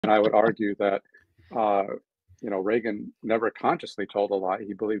And I would argue that, uh, Reagan never consciously told a lie.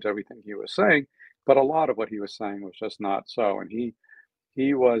 He believed everything he was saying, but a lot of what he was saying was just not so. And he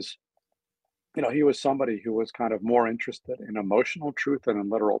was, he was somebody who was kind of more interested in emotional truth than in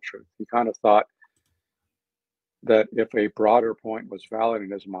literal truth. He kind of thought that if a broader point was valid in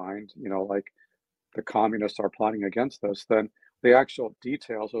his mind, like the communists are plotting against us, then the actual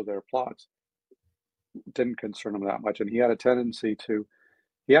details of their plots didn't concern him that much. And he had a tendency to,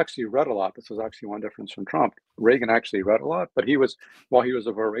 he actually read a lot. This was actually one difference from Trump. Reagan actually read a lot, but while he was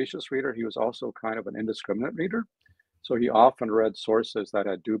a voracious reader, he was also kind of an indiscriminate reader. So he often read sources that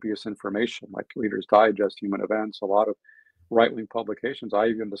had dubious information, like Reader's Digest, Human Events, a lot of right wing publications. I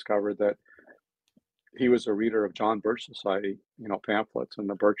even discovered that he was a reader of John Birch Society, pamphlets, and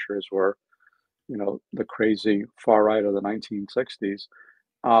the Birchers were, the crazy far right of the 1960s.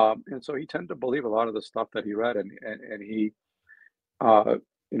 And so he tended to believe a lot of the stuff that he read, and he, uh,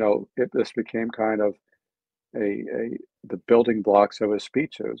 this became kind of the building blocks of his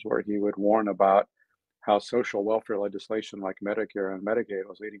speeches, where he would warn about how social welfare legislation like Medicare and Medicaid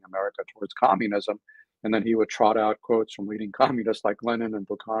was leading America towards communism, and then he would trot out quotes from leading communists like Lenin and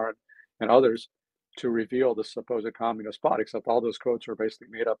Bukharin and others to reveal the supposed communist plot. Except all those quotes were basically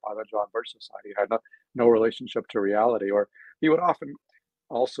made up by the John Birch Society, it had no relationship to reality. Or he would often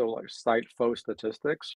also like cite faux statistics